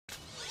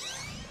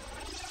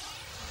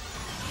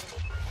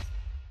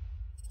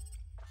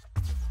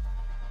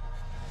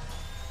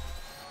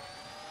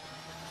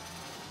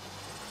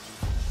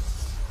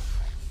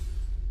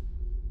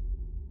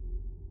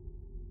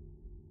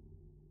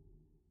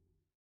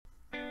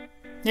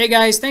Hey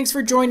guys, thanks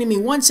for joining me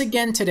once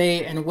again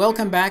today and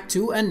welcome back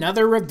to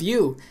another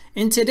review.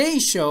 In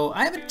today's show,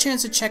 I have a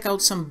chance to check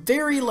out some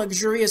very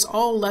luxurious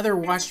all-leather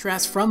watch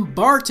straps from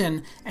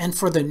Barton and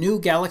for the new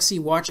Galaxy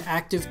Watch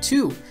Active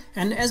 2.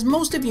 And as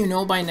most of you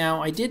know by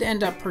now, I did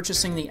end up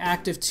purchasing the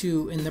Active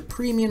 2 in the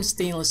premium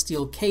stainless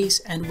steel case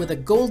and with a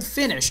gold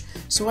finish,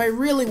 so I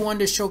really wanted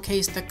to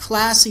showcase the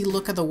classy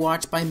look of the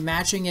watch by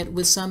matching it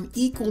with some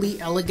equally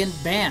elegant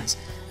bands.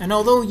 And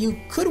although you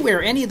could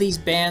wear any of these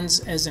bands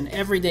as an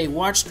everyday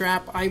watch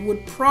strap, I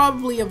would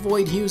probably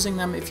avoid using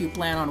them if you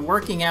plan on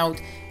working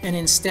out and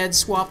instead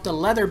swap the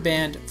leather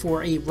band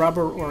for a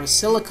rubber or a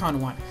silicone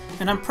one.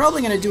 And I'm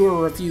probably going to do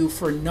a review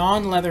for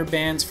non-leather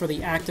bands for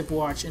the Active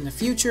Watch in the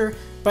future,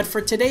 but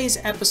for today's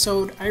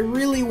episode, I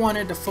really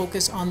wanted to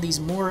focus on these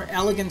more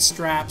elegant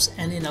straps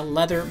and in a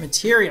leather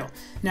material.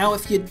 Now,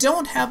 if you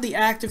don't have the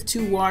Active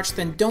 2 watch,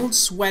 then don't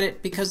sweat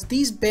it because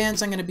these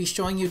bands I'm going to be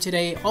showing you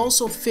today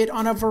also fit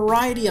on a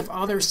variety of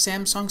other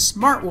Samsung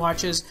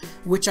smartwatches,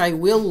 which I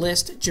will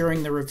list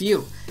during the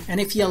review. And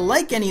if you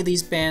like any of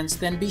these bands,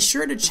 then be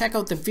sure to check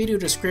out the video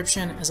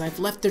description as I've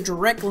left the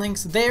direct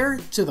links there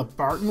to the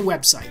Barton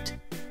website.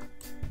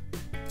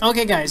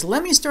 Okay guys,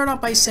 let me start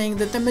off by saying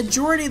that the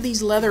majority of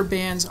these leather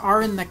bands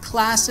are in the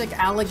classic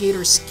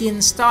alligator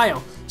skin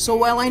style. So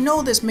while I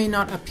know this may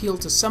not appeal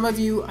to some of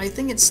you, I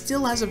think it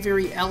still has a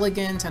very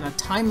elegant and a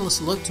timeless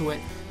look to it,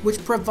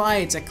 which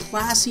provides a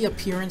classy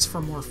appearance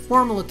for more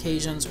formal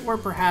occasions, or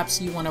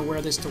perhaps you want to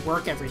wear this to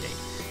work every day.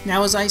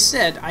 Now, as I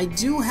said, I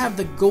do have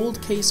the gold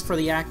case for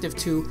the Active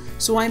 2,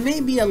 so I may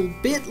be a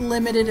bit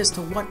limited as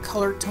to what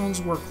color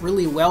tones work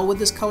really well with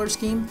this color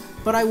scheme,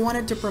 but I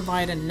wanted to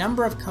provide a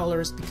number of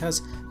colors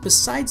because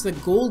besides the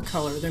gold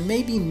color, there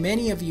may be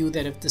many of you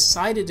that have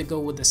decided to go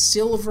with the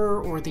silver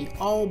or the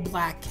all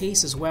black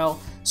case as well,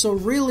 so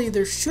really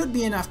there should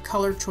be enough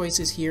color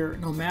choices here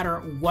no matter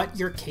what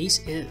your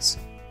case is.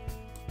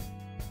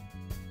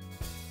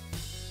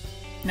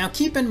 Now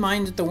keep in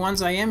mind that the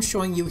ones I am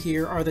showing you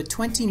here are the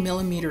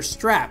 20mm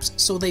straps,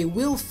 so they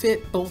will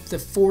fit both the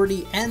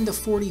 40 and the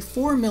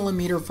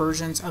 44mm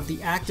versions of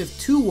the Active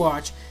 2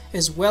 watch,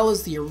 as well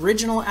as the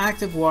original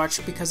Active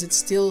Watch because it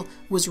still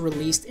was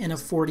released in a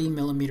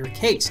 40mm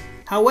case.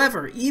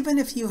 However, even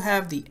if you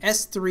have the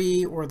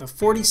S3 or the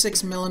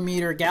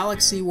 46mm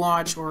Galaxy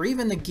Watch or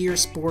even the Gear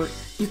Sport,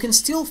 you can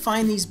still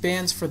find these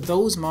bands for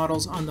those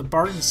models on the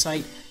Barton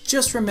site.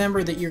 Just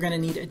remember that you're going to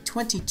need a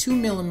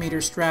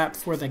 22mm strap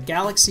for the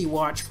Galaxy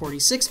Watch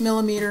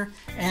 46mm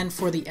and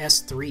for the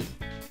S3.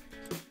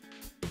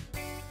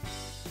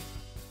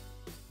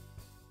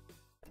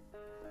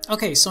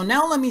 Okay, so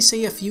now let me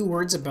say a few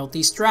words about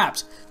these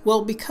straps.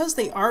 Well, because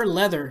they are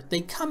leather,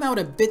 they come out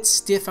a bit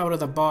stiff out of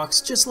the box,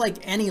 just like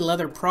any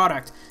leather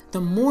product. The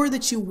more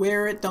that you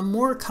wear it, the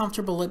more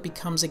comfortable it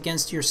becomes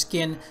against your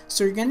skin,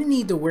 so you're going to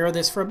need to wear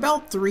this for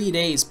about 3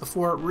 days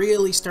before it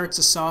really starts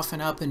to soften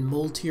up and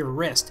mold to your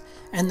wrist.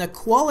 And the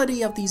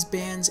quality of these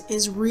bands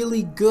is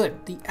really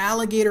good. The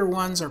alligator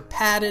ones are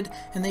padded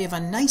and they have a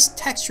nice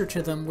texture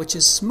to them, which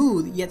is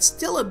smooth yet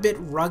still a bit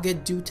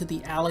rugged due to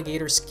the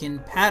alligator skin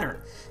pattern.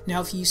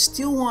 Now, if you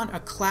still want a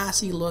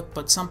classy look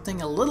but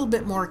something a little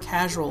bit more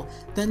casual,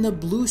 then the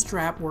blue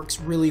strap works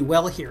really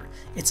well here.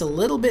 It's a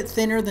little bit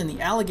thinner than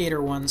the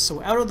alligator ones,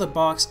 so out of the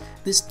box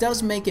this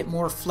does make it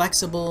more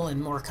flexible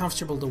and more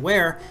comfortable to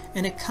wear,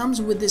 and it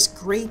comes with this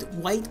great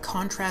white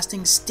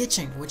contrasting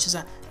stitching, which is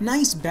a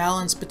nice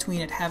balance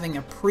between it having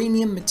a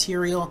premium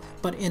material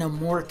but in a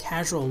more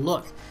casual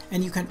look.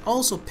 And you can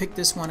also pick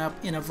this one up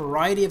in a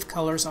variety of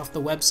colors off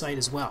the website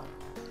as well.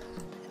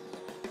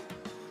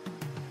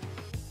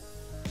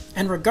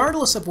 And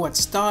regardless of what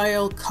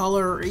style,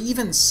 color, or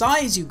even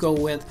size you go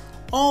with,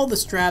 all the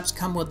straps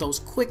come with those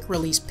quick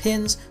release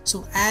pins,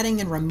 so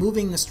adding and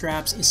removing the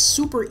straps is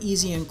super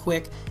easy and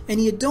quick,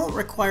 and you don't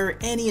require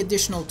any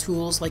additional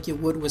tools like you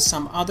would with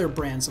some other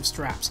brands of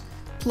straps.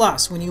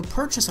 Plus, when you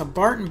purchase a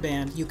Barton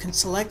band, you can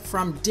select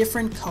from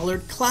different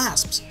colored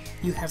clasps.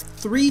 You have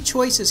 3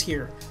 choices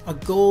here, a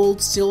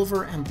gold,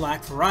 silver, and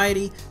black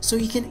variety, so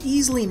you can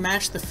easily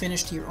match the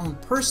finish to your own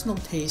personal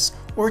taste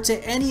or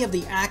to any of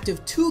the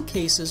Active 2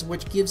 cases,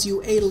 which gives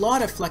you a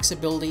lot of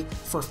flexibility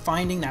for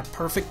finding that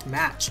perfect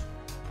match.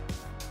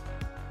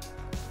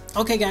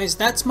 Okay guys,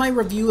 that's my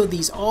review of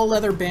these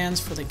all-leather bands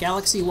for the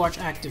Galaxy Watch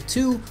Active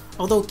 2,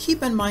 although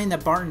keep in mind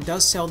that Barton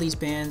does sell these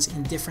bands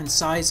in different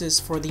sizes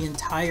for the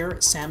entire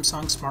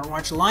Samsung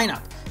smartwatch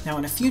lineup. Now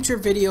in a future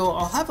video,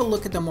 I'll have a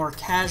look at the more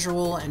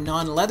casual and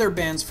non-leather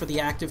bands for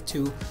the Active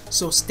 2,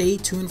 so stay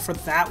tuned for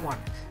that one.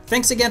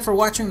 Thanks again for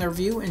watching the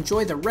review,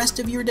 enjoy the rest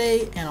of your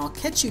day, and I'll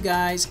catch you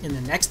guys in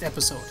the next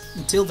episode.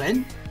 Until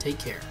then, take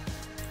care.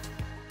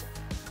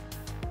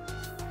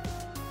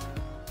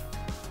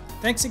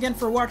 Thanks again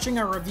for watching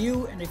our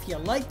review, and if you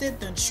liked it,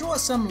 then show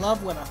us some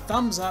love with a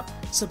thumbs up,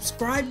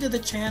 subscribe to the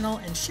channel,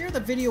 and share the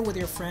video with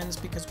your friends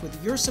because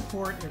with your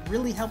support, it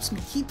really helps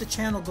me keep the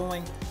channel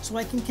going so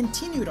I can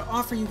continue to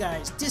offer you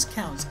guys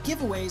discounts,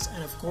 giveaways,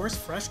 and of course,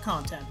 fresh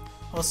content.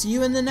 I'll see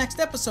you in the next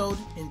episode.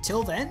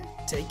 Until then,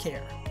 take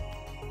care.